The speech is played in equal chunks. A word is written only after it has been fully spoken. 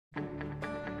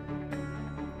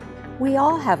We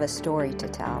all have a story to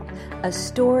tell, a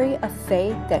story of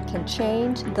faith that can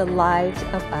change the lives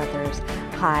of others.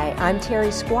 Hi, I'm Terry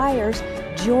Squires.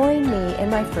 Join me and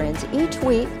my friends each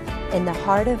week in the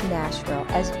heart of Nashville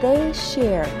as they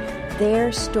share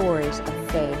their stories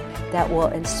of faith that will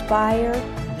inspire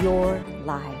your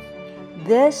life.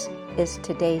 This is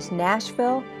today's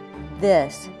Nashville.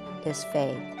 This is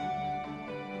faith.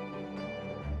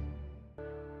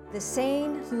 The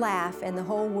saying, laugh and the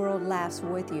whole world laughs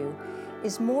with you,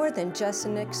 is more than just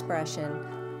an expression.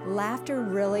 Laughter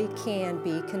really can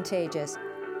be contagious,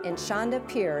 and Shonda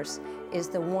Pierce is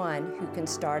the one who can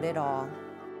start it all.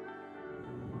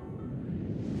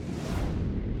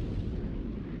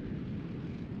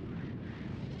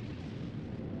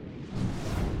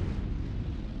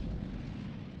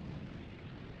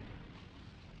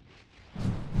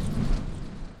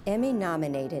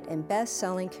 Emmy-nominated and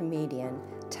best-selling comedian,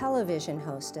 television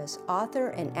hostess, author,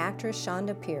 and actress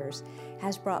Shonda Pierce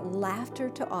has brought laughter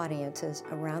to audiences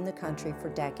around the country for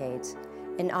decades.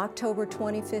 In October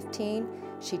 2015,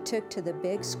 she took to the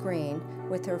big screen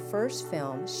with her first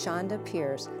film, Shonda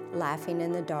Pierce, Laughing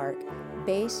in the Dark,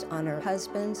 based on her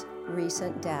husband's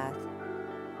recent death.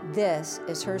 This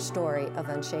is her story of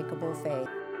unshakable faith.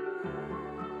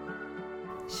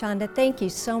 Shonda, thank you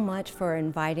so much for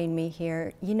inviting me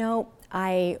here. You know,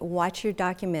 I watched your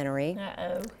documentary,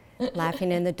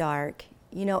 Laughing in the Dark.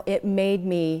 You know, it made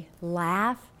me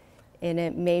laugh and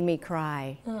it made me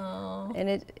cry. Oh.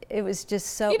 And it was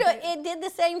just so... You know, it did the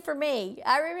same for me.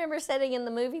 I remember sitting in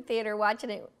the movie theater watching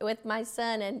it with my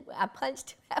son, and I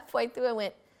punched halfway through and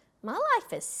went, my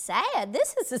life is sad.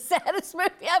 This is the saddest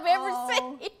movie I've ever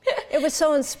seen. It was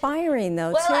so inspiring,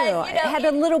 though, well, too. It had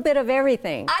a little bit of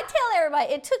everything. I tell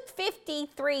everybody, it took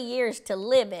 53 years to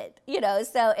live it, you know,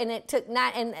 so, and it took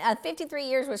 53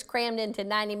 years was crammed into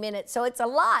 90 minutes, so it's a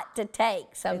lot to take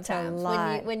sometimes it's a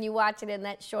lot. when you watch it in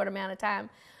that short amount of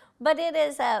time. But it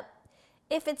is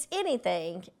if it's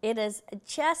anything, it is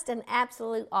just an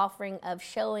absolute offering of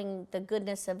showing the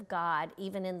goodness of God,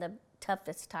 even in the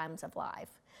toughest times of life.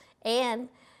 And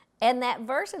that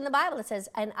verse in the Bible that says,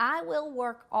 and I will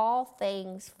work all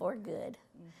things for good.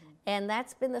 Mm-hmm. And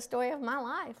that's been the story of my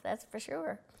life, that's for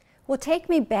sure. Well, take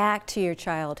me back to your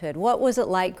childhood. What was it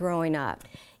like growing up?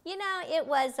 You know, it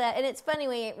was, and it's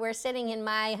funny, we're sitting in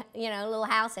my, little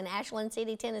house in Ashland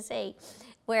City, Tennessee,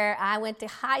 where I went to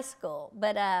high school.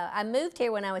 But I moved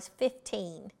here when I was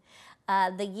 15.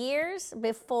 The years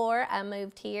before I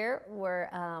moved here were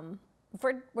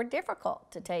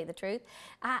difficult, to tell you the truth.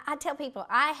 I tell people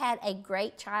I had a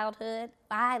great childhood.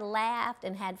 I laughed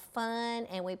and had fun,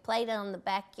 and we played in the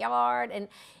backyard, and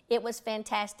it was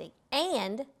fantastic.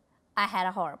 And I had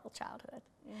a horrible childhood.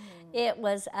 Mm-hmm. It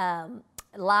was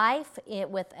life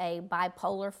with a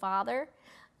bipolar father.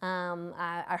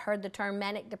 I heard the term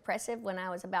manic depressive when I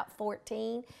was about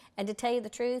 14, and to tell you the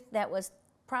truth, that was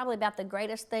probably about the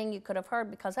greatest thing you could have heard,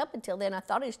 because up until then I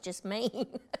thought he was just mean.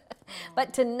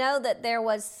 But to know that there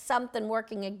was something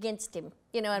working against him,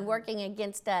 and working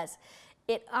against us,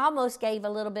 it almost gave a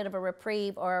little bit of a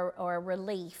reprieve or a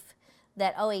relief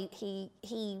that,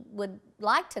 he would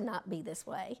like to not be this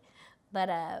way.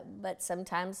 But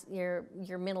sometimes your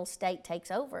mental state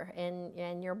takes over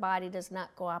and your body does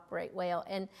not cooperate well.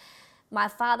 And my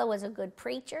father was a good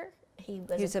preacher. He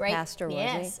was a great pastor, was he?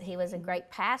 Yes, he was a great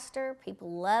pastor.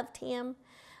 People loved him.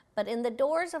 But in the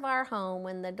doors of our home,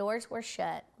 when the doors were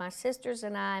shut, my sisters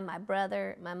and I, my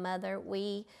brother, my mother,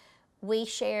 we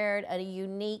shared a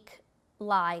unique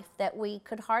life that we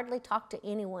could hardly talk to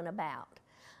anyone about.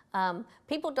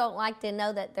 People don't like to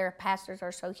know that their pastors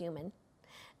are so human.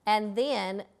 And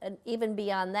then, even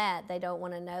beyond that, they don't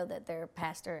want to know that their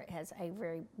pastor has a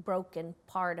very broken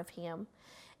part of him.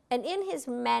 And in his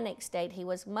manic state, he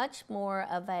was much more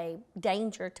of a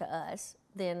danger to us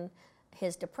than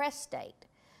his depressed state.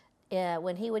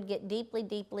 When he would get deeply,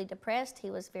 deeply depressed,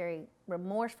 he was very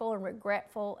remorseful and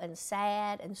regretful and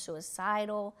sad and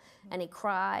suicidal, and he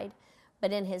cried.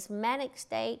 But in his manic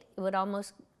state, it would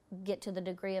almost get to the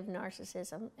degree of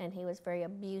narcissism, and he was very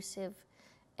abusive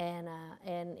and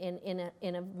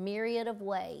in a myriad of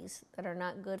ways that are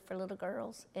not good for little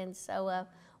girls. And so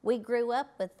we grew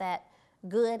up with that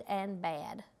good and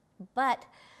bad. But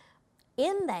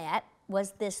in that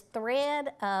was this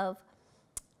thread of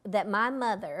that my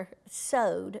mother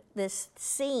sewed this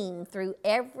seam through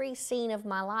every scene of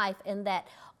my life, and that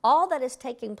all that is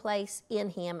taking place in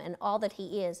him and all that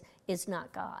he is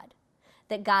not God.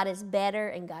 That God is better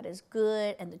and God is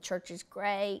good and the church is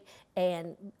great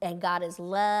and God is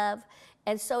love.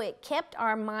 And so it kept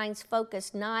our minds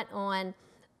focused not on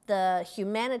the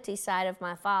humanity side of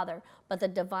my father, but the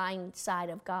divine side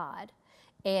of God.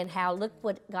 and how look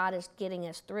what God is getting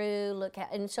us through. Look how,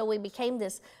 and so we became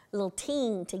this little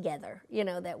team together.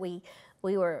 That we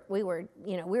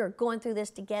were going through this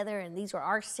together, and these were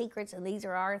our secrets, and these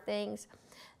are our things.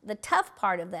 The tough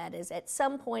part of that is at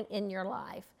some point in your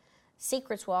life,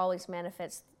 secrets will always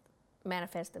manifest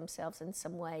themselves in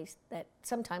some ways that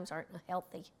sometimes aren't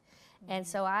healthy. And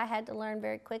so I had to learn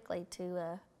very quickly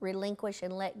to relinquish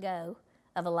and let go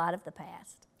of a lot of the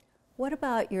past. What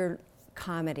about your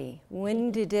comedy?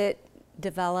 When did it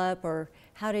develop, or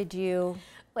how did you?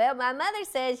 Well, my mother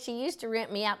says she used to rent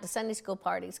me out to Sunday school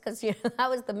parties because I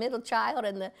was the middle child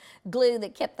and the glue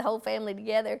that kept the whole family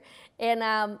together. And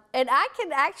I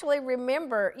can actually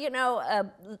remember,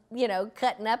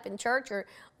 cutting up in church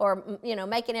or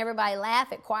making everybody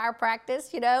laugh at choir practice,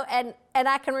 and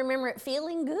I can remember it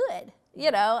feeling good,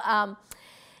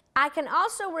 I can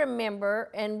also remember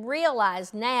and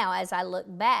realize now as I look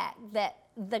back that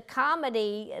the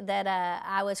comedy that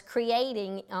I was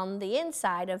creating on the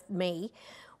inside of me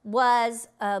was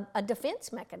a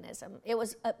defense mechanism. It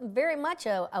was very much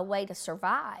a way to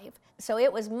survive. So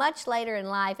it was much later in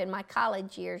life, in my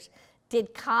college years,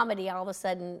 did comedy all of a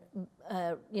sudden,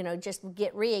 just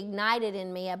get reignited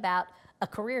in me about a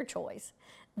career choice.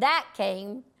 That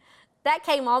came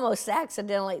almost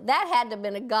accidentally. That had to have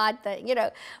been a God thing.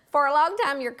 For a long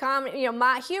time, your comedy,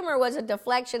 my humor was a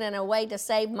deflection and a way to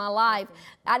save my life.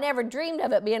 I never dreamed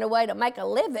of it being a way to make a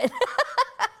living.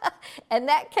 And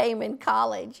that came in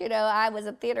college. I was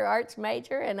a theater arts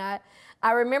major, and I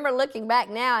remember looking back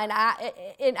now,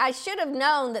 and I should have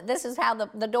known that this is how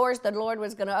the doors the Lord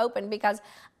was going to open, because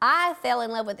I fell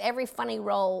in love with every funny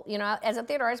role. As a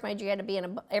theater arts major, you had to be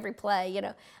in every play.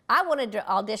 I wanted to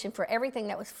audition for everything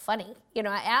that was funny.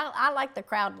 I liked the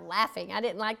crowd laughing. I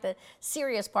didn't like the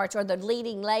serious parts or the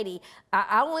leading lady.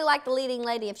 I only liked the leading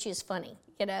lady if she was funny.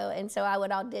 And so I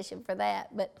would audition for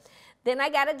that. But then I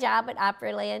got a job at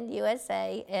Opryland,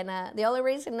 USA, and the only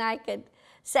reason I could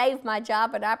save my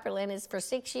job at Opryland is for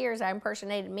 6 years I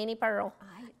impersonated Minnie Pearl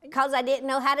because I didn't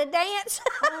know how to dance.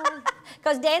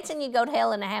 Because dancing, you go to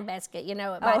hell in a handbasket,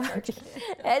 at my church.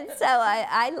 And so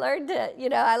I learned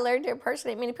to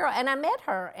impersonate Minnie Pearl, and I met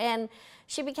her, and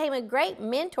she became a great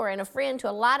mentor and a friend to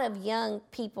a lot of young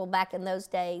people back in those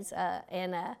days.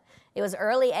 It was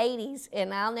early 80s,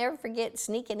 and I'll never forget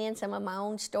sneaking in some of my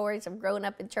own stories of growing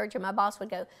up in church, and my boss would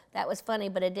go, "That was funny,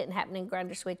 but it didn't happen in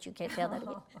Grinder Switch. You can't tell that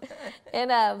again."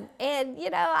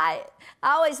 I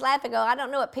always laugh and go, I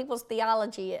don't know what people's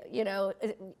theology,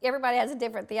 everybody has a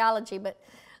different theology, but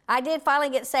I did finally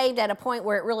get saved at a point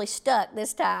where it really stuck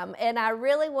this time, and I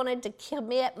really wanted to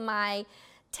commit my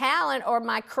talent or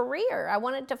my career. I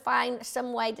wanted to find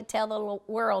some way to tell the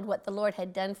world what the Lord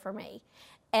had done for me.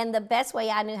 And the best way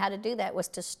I knew how to do that was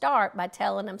to start by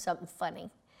telling them something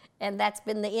funny. And that's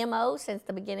been the MO since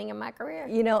the beginning of my career.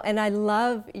 And I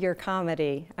love your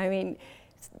comedy. I mean,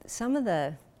 some of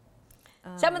the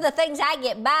things I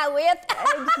get by with.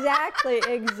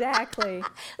 Exactly.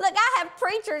 Look, I have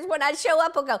preachers when I show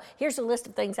up will go, "Here's a list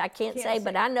of things I can't say,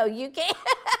 but I know you can."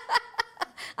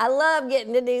 I love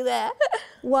getting to do that.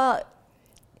 Well,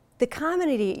 the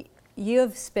comedy, you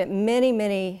have spent many,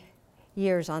 many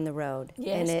years on the road.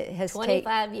 Yes, and it has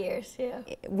 25 years, yeah.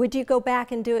 Would you go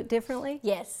back and do it differently?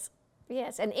 Yes,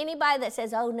 and anybody that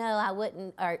says, "Oh no, I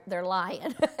wouldn't," they're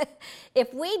lying.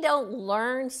 If we don't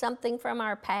learn something from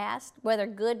our past, whether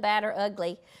good, bad, or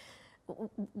ugly,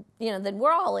 then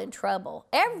we're all in trouble.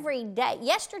 Every day,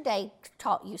 yesterday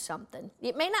taught you something.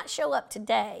 It may not show up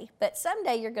today, but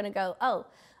someday you're going to go, oh,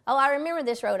 I remember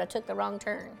this road, I took the wrong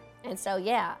turn. And so,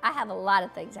 yeah, I have a lot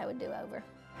of things I would do over.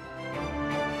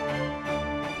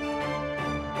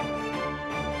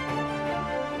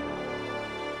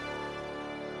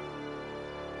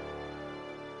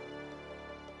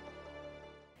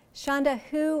 Shonda,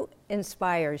 who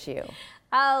inspires you?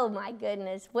 Oh my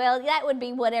goodness. Well, that would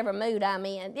be whatever mood I'm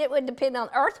in. It would depend on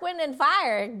Earth, Wind, and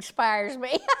Fire inspires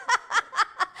me.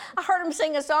 I heard him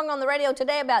sing a song on the radio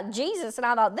today about Jesus, and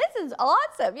I thought, this is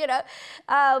awesome,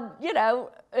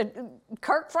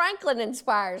 Kirk Franklin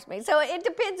inspires me. So it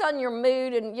depends on your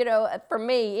mood, and, for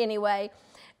me anyway.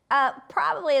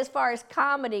 Probably as far as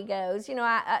comedy goes,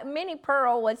 Minnie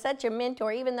Pearl was such a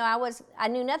mentor, even though I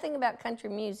knew nothing about country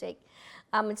music.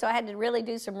 And so I had to really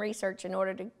do some research in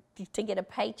order to get a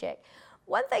paycheck.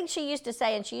 One thing she used to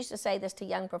say, and she used to say this to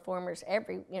young performers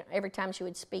every time she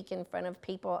would speak in front of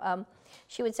people,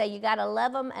 she would say, "You got to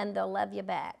love them and they'll love you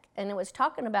back." And it was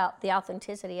talking about the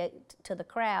authenticity to the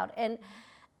crowd. And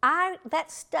that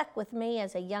stuck with me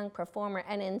as a young performer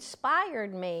and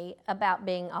inspired me about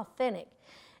being authentic.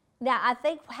 Now, I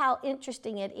think how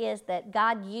interesting it is that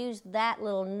God used that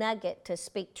little nugget to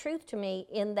speak truth to me,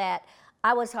 in that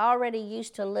I was already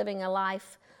used to living a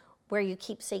life where you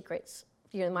keep secrets.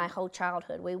 My whole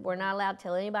childhood. We were not allowed to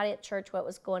tell anybody at church what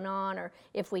was going on, or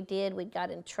if we did, we got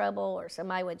in trouble, or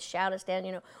somebody would shout us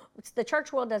down. The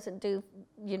church world doesn't do,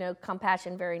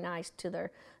 compassion very nice to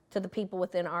the people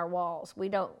within our walls. We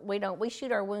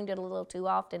shoot our wounded a little too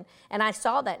often, and I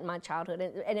saw that in my childhood,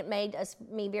 and it made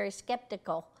me very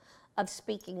skeptical of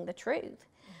speaking the truth.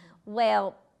 Mm-hmm.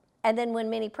 Well, and then when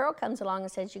Minnie Pearl comes along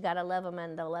and says, you got to love them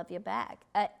and they'll love you back,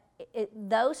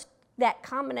 that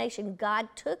combination, God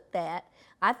took that,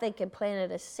 I think, and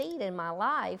planted a seed in my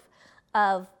life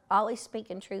of always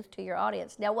speaking truth to your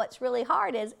audience. Now, what's really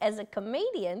hard is, as a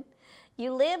comedian,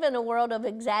 you live in a world of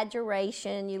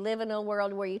exaggeration. You live in a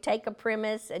world where you take a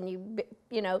premise and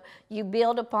you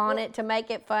build upon it to make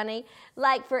it funny.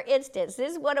 Like, for instance,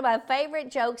 this is one of my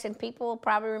favorite jokes, and people will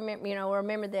probably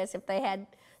remember this if they had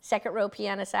second row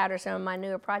piano side or some of my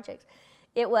newer projects.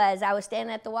 I was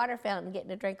standing at the water fountain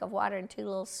getting a drink of water, and two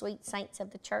little sweet saints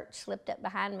of the church slipped up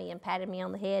behind me and patted me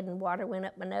on the head, and water went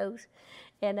up my nose.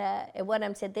 And one of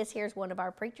them said, this here's one of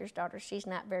our preacher's daughters. She's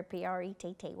not very pretty.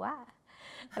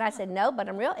 And I said, no, but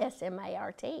I'm real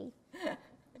SMART.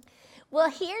 Well,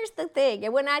 here's the thing.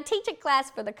 And when I teach a class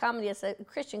for the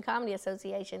Christian Comedy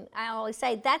Association, I always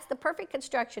say that's the perfect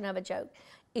construction of a joke.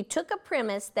 You took a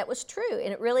premise that was true,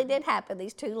 and it really did happen.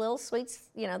 These two little sweets,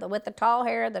 with the tall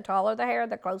hair, the taller the hair,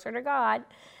 the closer to God,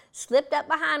 slipped up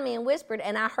behind me and whispered,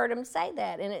 and I heard them say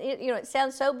that. And it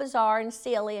sounds so bizarre and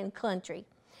silly and country.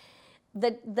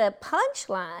 The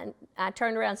punchline, I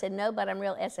turned around and said, no, but I'm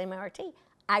real SMART.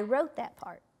 I wrote that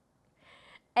part.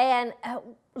 And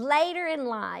later in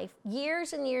life,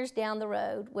 years and years down the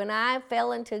road, when I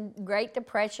fell into Great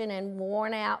Depression and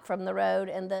worn out from the road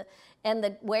and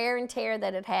the wear and tear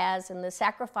that it has and the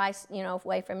sacrifice,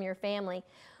 away from your family,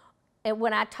 and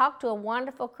when I talked to a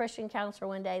wonderful Christian counselor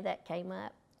one day, that came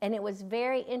up. And it was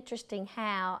very interesting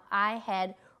how I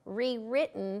had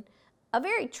rewritten a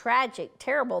very tragic,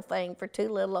 terrible thing for two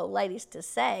little old ladies to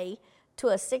say to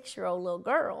a 6-year-old little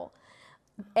girl.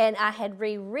 And I had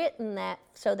rewritten that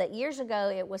so that years ago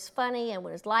it was funny and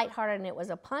it was lighthearted and it was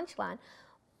a punchline.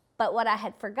 But what I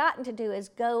had forgotten to do is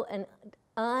go and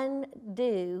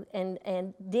undo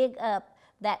and dig up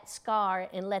that scar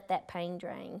and let that pain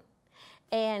drain.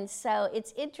 And so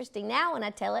it's interesting. Now when I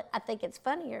tell it, I think it's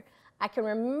funnier. I can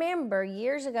remember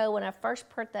years ago when I first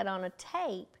put that on a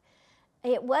tape,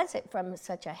 it wasn't from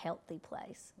such a healthy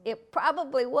place. It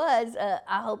probably was,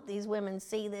 I hope these women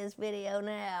see this video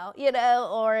now,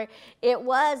 or it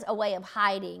was a way of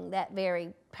hiding that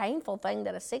very painful thing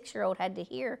that a 6-year-old had to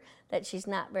hear, that she's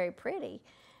not very pretty.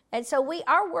 And so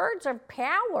our words are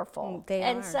powerful. They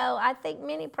and are. So I think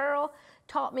Minnie Pearl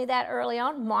taught me that early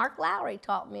on. Mark Lowry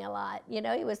taught me a lot.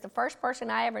 He was the first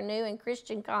person I ever knew in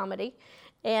Christian comedy.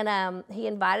 And he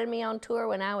invited me on tour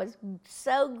when I was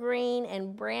so green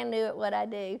and brand new at what I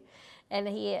do. And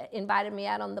he invited me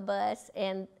out on the bus.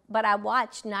 But I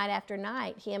watched night after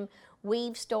night him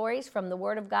weave stories from the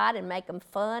Word of God and make them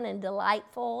fun and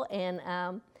delightful.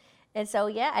 And so,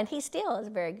 yeah, and he still is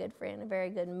a very good friend, a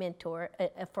very good mentor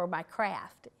for my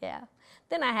craft, yeah.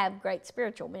 Then I have great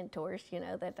spiritual mentors,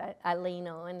 that I lean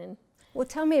on. Well,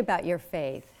 tell me about your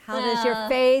faith. How does your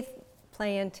faith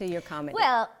play into your comedy?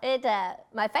 Well,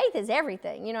 my faith is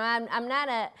everything.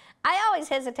 I always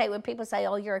hesitate when people say,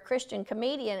 oh, you're a Christian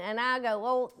comedian. And I go,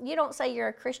 well, you don't say you're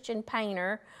a Christian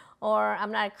painter, or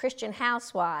I'm not a Christian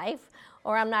housewife,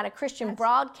 or I'm not a Christian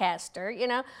broadcaster,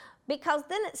 because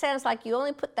then it sounds like you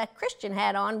only put that Christian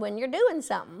hat on when you're doing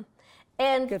something.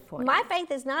 And good point. My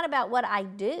faith is not about what I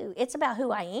do. It's about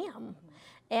who I am. Mm-hmm.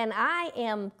 And I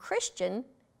am Christian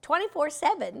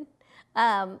 24/7.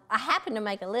 I happen to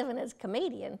make a living as a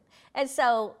comedian. And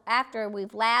so after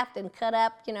we've laughed and cut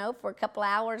up, for a couple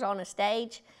hours on a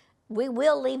stage, we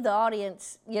will leave the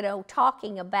audience,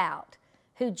 talking about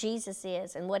who Jesus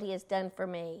is and what he has done for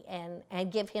me,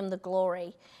 and give him the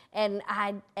glory. And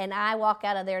I walk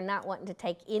out of there not wanting to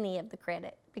take any of the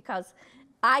credit, because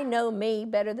I know me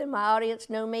better than my audience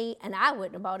know me, and I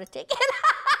wouldn't have bought a ticket.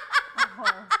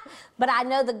 But I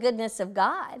know the goodness of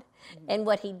God and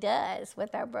what he does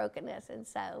with our brokenness, and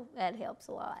so that helps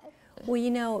a lot. Well,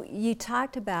 you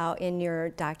talked about in your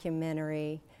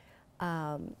documentary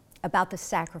about the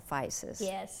sacrifices.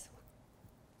 Yes.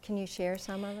 Can you share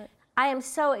some of it? I am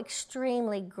so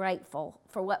extremely grateful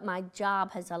for what my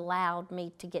job has allowed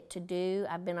me to get to do.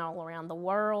 I've been all around the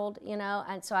world,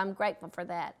 and so I'm grateful for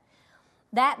that.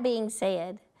 That being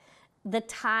said, the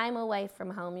time away from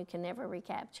home you can never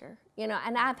recapture,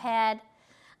 and I've had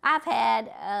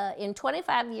in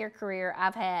 25-year career,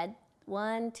 I've had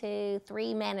 1, 2,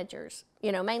 3 managers,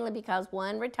 mainly because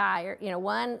one retired,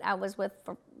 one I was with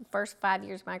for first 5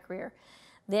 years of my career.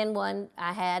 Then one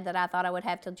I had that I thought I would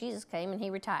have till Jesus came, and he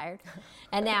retired.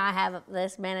 And now I have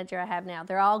this manager I have now.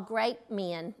 They're all great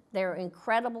men. They're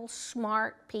incredible,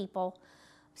 smart people.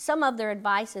 Some of their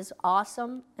advice is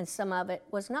awesome, and some of it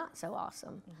was not so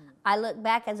awesome. I look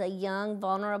back as a young,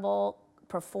 vulnerable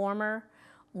performer,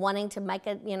 wanting to make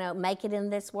it in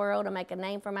this world and make a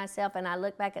name for myself, and I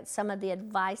look back at some of the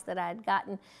advice that I had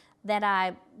gotten that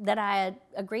I had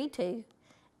agreed to,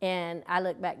 and I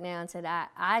look back now and said,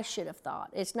 I should have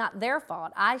thought. It's not their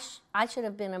fault. I should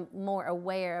have been more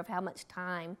aware of how much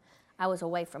time I was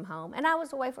away from home, and I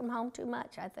was away from home too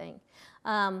much, I think.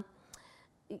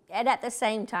 And at the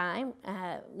same time,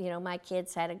 my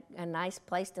kids had a nice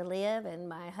place to live, and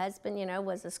my husband,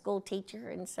 was a school teacher,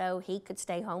 and so he could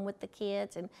stay home with the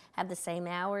kids and have the same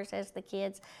hours as the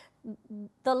kids.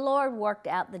 The Lord worked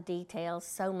out the details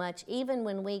so much, even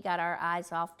when we got our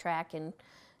eyes off track and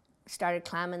started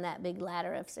climbing that big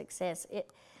ladder of success.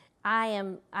 I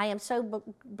am so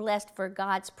blessed for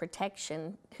God's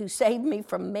protection, who saved me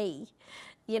from me,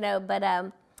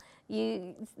 but.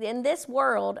 In this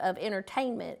world of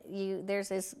entertainment, there's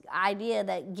this idea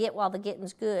that get while the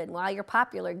getting's good. While you're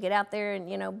popular, get out there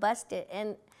and bust it.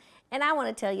 And I want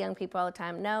to tell young people all the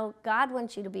time, no, God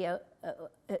wants you to be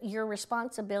your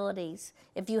responsibilities.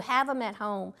 If you have them at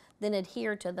home, then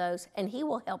adhere to those, and He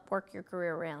will help work your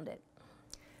career around it.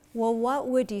 Well, what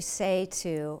would you say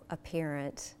to a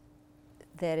parent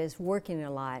that is working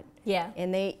a lot? Yeah.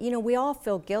 And we all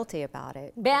feel guilty about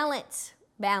it. Balance.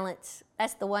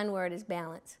 That's the one word, is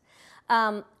balance.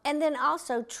 And then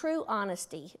also true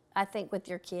honesty, I think, with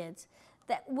your kids.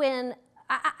 That when,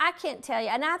 I can't tell you,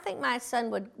 and I think my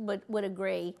son would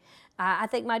agree, I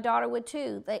think my daughter would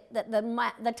too, that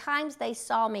the times they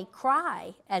saw me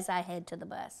cry as I head to the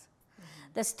bus,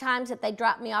 the times that they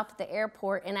dropped me off at the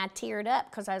airport and I teared up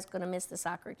because I was going to miss the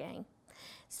soccer game.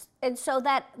 And so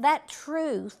that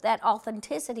truth, that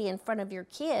authenticity in front of your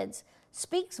kids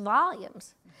speaks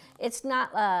volumes. It's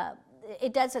not,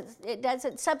 it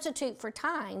doesn't substitute for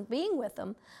time being with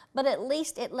them, but at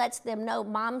least it lets them know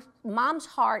mom's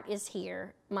heart is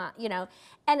here, And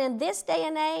in this day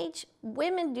and age,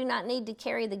 women do not need to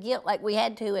carry the guilt like we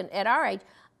had to at our age.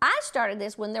 I started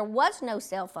this when there was no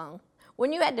cell phone,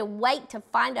 when you had to wait to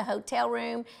find a hotel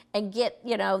room and get,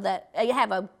 that you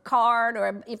have a card,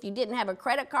 or if you didn't have a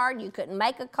credit card, you couldn't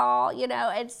make a call,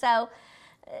 and so.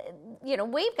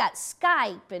 We've got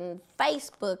Skype and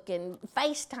Facebook and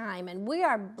FaceTime, and we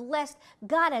are blessed.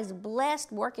 God has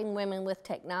blessed working women with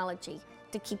technology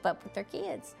to keep up with their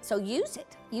kids. So use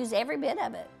it. Use every bit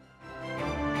of it.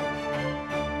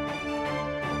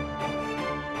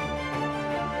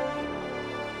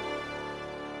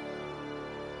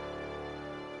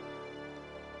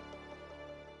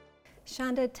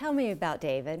 Shonda, tell me about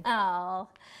David. Oh,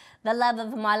 the love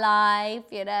of my life.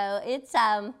 It's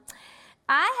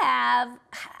I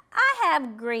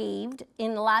have grieved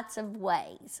in lots of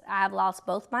ways. I've lost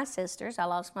both my sisters. I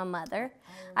lost my mother.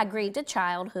 I grieved a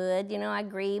childhood. I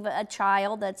grieve a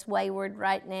child that's wayward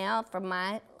right now from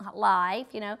my life,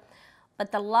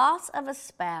 But the loss of a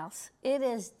spouse, it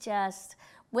is just,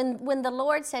 when the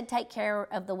Lord said take care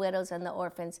of the widows and the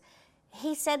orphans,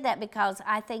 He said that because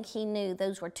I think He knew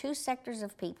those were two sectors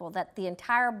of people that the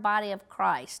entire body of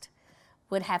Christ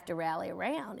would have to rally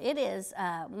around. It is,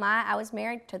 I was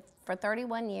married for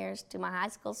 31 years to my high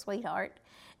school sweetheart,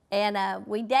 and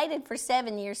we dated for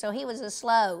 7 years, so he was a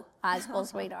slow high school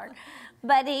sweetheart.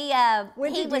 But he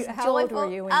was joyful. How old were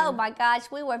you? Oh my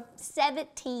gosh, we were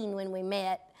 17 when we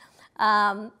met.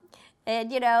 And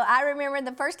I remember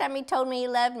the first time he told me he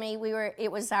loved me, it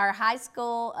was our high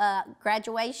school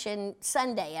graduation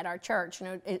Sunday at our church,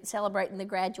 celebrating the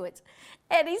graduates.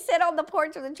 And he sat on the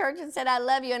porch of the church and said, "I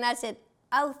love you." And I said,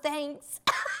 "Oh, thanks."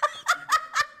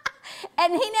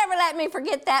 And he never let me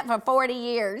forget that for 40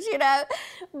 years,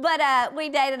 But we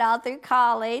dated all through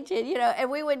college, and, and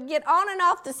we would get on and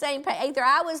off the same page. Either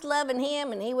I was loving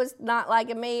him and he was not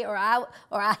liking me, or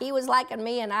he was liking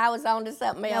me and I was on to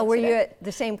something else. Now, were you at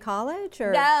the same college?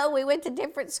 Or? No, we went to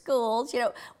different schools,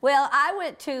 Well, I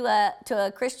went to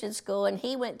a Christian school, and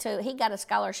he got a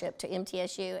scholarship to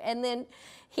MTSU, and then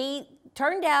he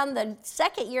turned down the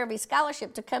second year of his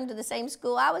scholarship to come to the same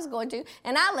school I was going to,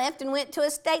 and I left and went to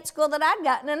a state school that I'd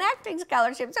gotten an acting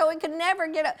scholarship, so we could never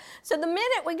get up. So the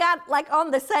minute we got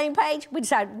on the same page, we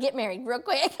decided to get married real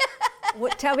quick.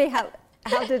 Tell me how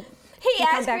did he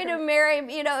asked me to marry him.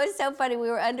 It was so funny.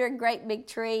 We were under a great big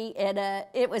tree, and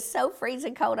it was so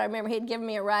freezing cold. I remember he'd given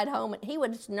me a ride home, and he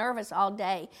was nervous all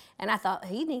day, and I thought,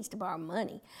 he needs to borrow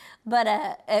money. But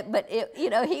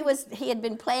he had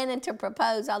been planning to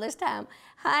propose all this time.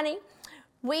 Honey,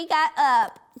 we got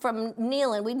up from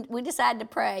kneeling, we decided to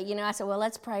pray. You know, I said, well,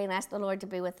 let's pray and ask the Lord to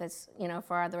be with us, you know,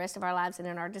 for the rest of our lives and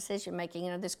in our decision making.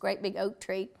 You know, this great big oak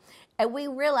tree. And we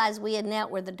realized we had knelt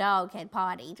where the dog had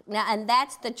pottied. Now, and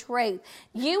that's the truth.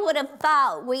 You would have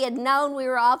thought we had known we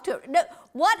were off to. No,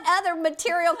 what other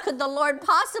material could the Lord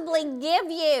possibly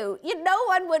give you? No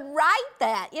one would write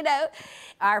that, you know.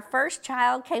 Our first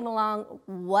child came along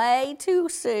way too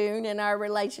soon in our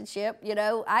relationship. You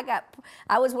know,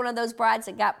 I was one of those brides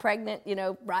that got pregnant, you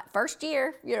know, right first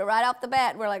year, you know, right off the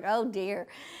bat. We're like, oh dear.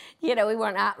 You know, we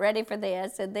weren't not ready for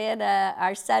this. And then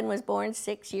our son was born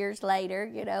 6 years later,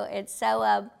 you know, and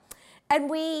so, and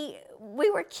we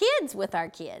were kids with our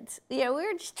kids. You know, we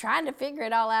were just trying to figure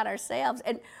it all out ourselves.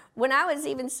 And when I was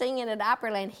even singing at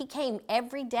Opryland, he came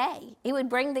every day. He would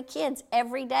bring the kids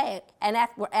every day. And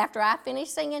after I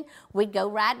finished singing, we'd go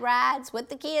ride rides with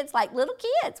the kids, like little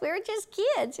kids. We were just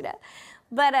kids, you know.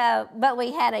 But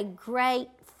we had a great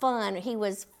fun. He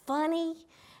was funny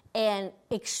and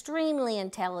extremely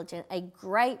intelligent, a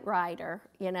great writer,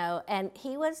 you know, and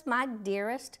he was my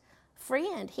dearest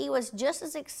friend. He was just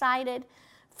as excited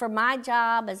for my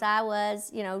job as I was,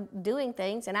 you know, doing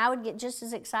things, and I would get just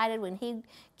as excited when he'd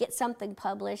get something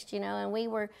published, you know, and we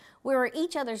were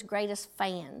each other's greatest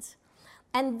fans.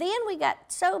 And then we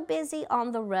got so busy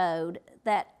on the road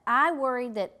that I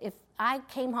worried that if I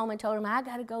came home and told him I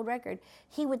got a gold record,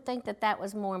 he would think that that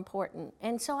was more important.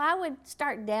 And so I would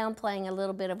start downplaying a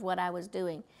little bit of what I was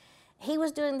doing. He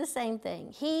was doing the same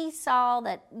thing. He saw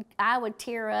that I would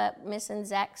tear up missing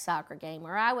Zach's soccer game,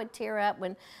 or I would tear up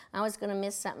when I was going to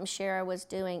miss something Shara was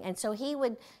doing. And so he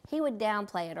would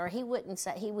downplay it, or he wouldn't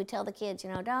say. He would tell the kids,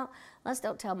 you know, let's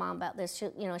don't tell Mom about this.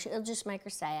 It'll just make her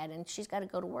sad, and she's got to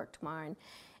go to work tomorrow.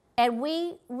 And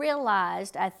we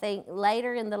realized, I think,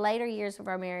 in the later years of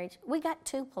our marriage, we got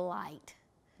too polite.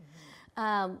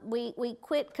 We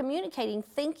quit communicating,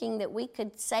 thinking that we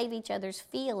could save each other's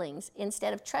feelings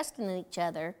instead of trusting each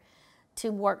other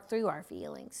to work through our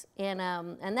feelings. And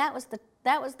that was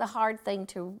the hard thing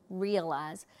to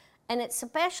realize. And it's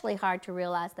especially hard to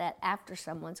realize that after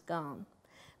someone's gone,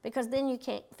 because then you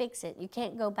can't fix it. You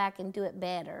can't go back and do it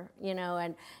better, you know,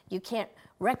 and you can't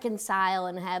reconcile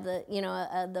and have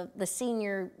the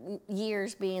senior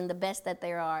years being the best that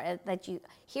there are. That you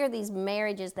hear these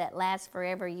marriages that last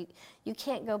forever. You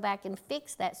can't go back and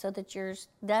fix that so that yours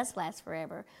does last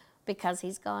forever, because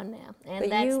he's gone now,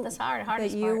 and that's the hardest part. But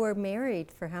you were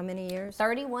married for how many years?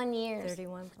 31 years.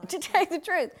 31 plus. To tell you the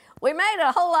truth, we made it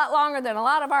a whole lot longer than a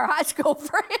lot of our high school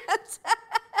friends.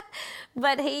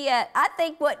 But I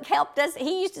think what helped us,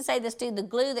 he used to say this too, the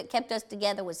glue that kept us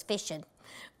together was fishing.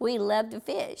 We loved to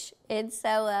fish. And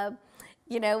so,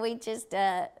 you know, we just,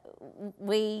 I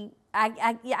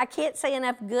can't say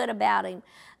enough good about him.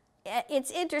 It's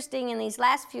interesting, in these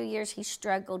last few years, he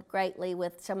struggled greatly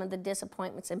with some of the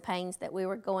disappointments and pains that we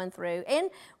were going through, and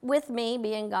with me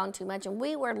being gone too much. And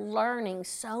we were learning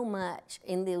so much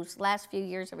in those last few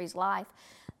years of his life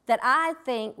that I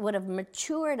think would have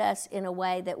matured us in a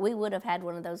way that we would have had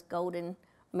one of those golden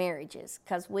marriages,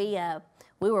 because we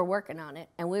were working on it,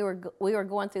 and we were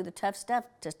going through the tough stuff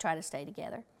to try to stay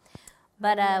together.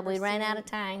 But we ran out of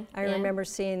time. I remember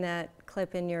seeing that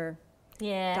clip in your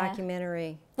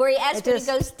documentary where he asked me to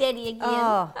go steady again.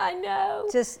 Oh, I know.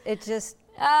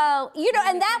 Oh, you know,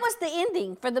 and that was the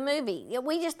ending for the movie.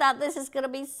 We just thought this is going to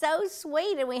be so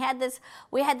sweet, and we had this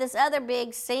other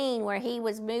big scene where he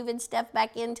was moving stuff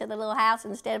back into the little house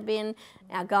instead of being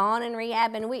gone in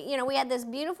rehab, and we had this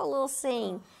beautiful little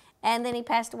scene, and then he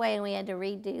passed away, and we had to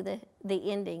redo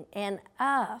the ending. And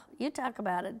you talk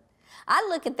about it. I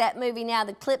look at that movie now,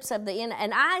 the clips of the end,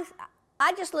 and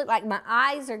I just look like my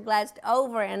eyes are glazed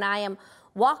over, and I am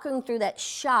walking through that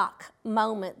shock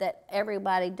moment that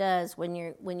everybody does when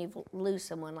you lose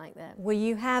someone like that. Well,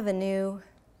 you have a new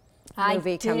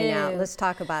movie coming out. Let's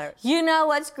talk about it. You know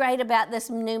what's great about this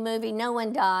new movie? No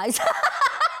one dies.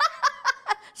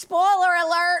 Spoiler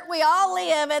alert, we all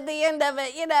live at the end of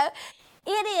it, you know.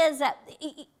 It is,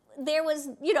 there was,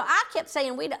 you know, I kept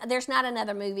saying, there's not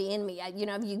another movie in me. You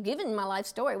know, you've given my life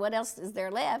story. What else is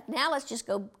there left? Now let's just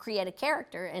go create a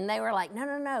character. And they were like,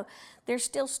 no. There's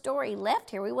still story left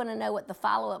here. We want to know what the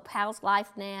follow-up, how's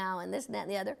life now, and this and that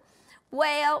and the other.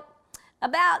 Well,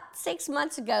 about 6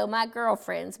 months ago, my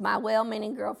girlfriends, my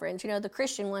well-meaning girlfriends, you know, the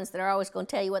Christian ones that are always going to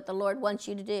tell you what the Lord wants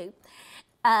you to do,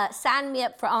 signed me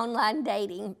up for online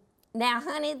dating. Now,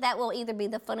 honey, that will either be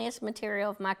the funniest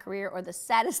material of my career or the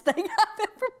saddest thing I've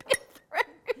ever been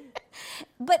through.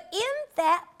 But in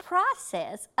that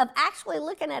process of actually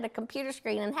looking at a computer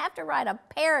screen and have to write a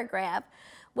paragraph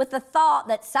with the thought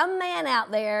that some man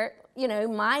out there, you know,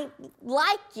 might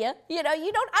like you, you know, I've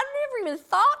never never even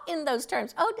thought in those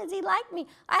terms. Oh, does he like me?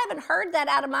 I haven't heard that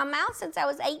out of my mouth since I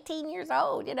was 18 years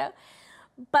old, you know.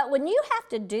 But when you have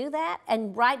to do that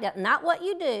and write down, not what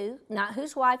you do, not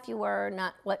whose wife you were,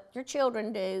 not what your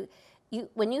children do,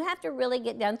 when you have to really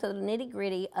get down to the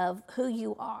nitty-gritty of who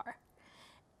you are,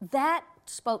 that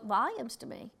spoke volumes to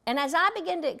me. And as I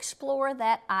began to explore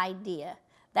that idea,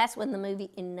 that's when the movie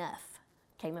Enough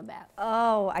came about.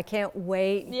 Oh, I can't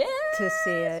wait Yes. to see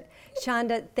it.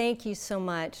 Shonda, thank you so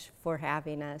much for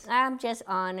having us. I'm just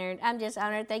honored. I'm just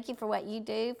honored. Thank you for what you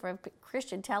do for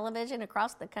Christian television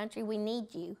across the country. We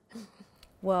need you.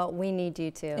 Well, we need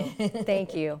you too.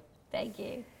 Thank you. Thank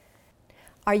you.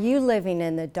 Are you living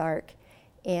in the dark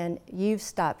and you've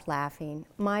stopped laughing?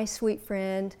 My sweet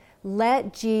friend,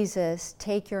 let Jesus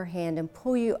take your hand and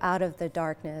pull you out of the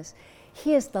darkness.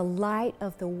 He is the light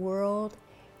of the world,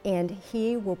 and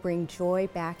He will bring joy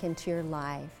back into your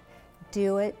life.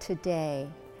 Do it today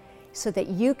so that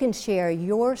you can share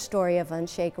your story of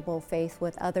unshakable faith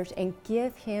with others and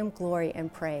give Him glory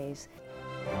and praise.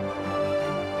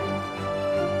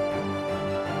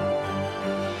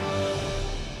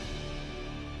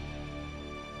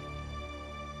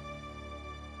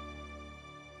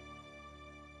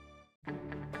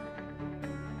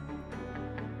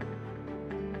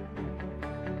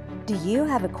 Do you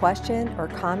have a question or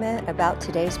comment about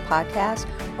today's podcast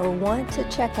or want to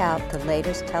check out the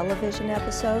latest television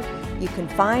episode? You can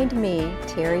find me,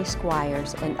 Terry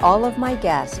Squires, and all of my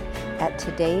guests at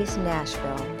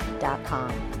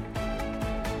todaysnashville.com.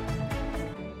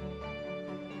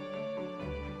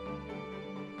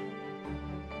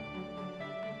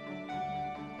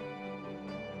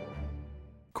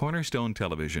 Cornerstone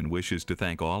Television wishes to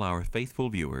thank all our faithful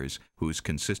viewers whose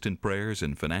consistent prayers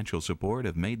and financial support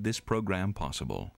have made this program possible.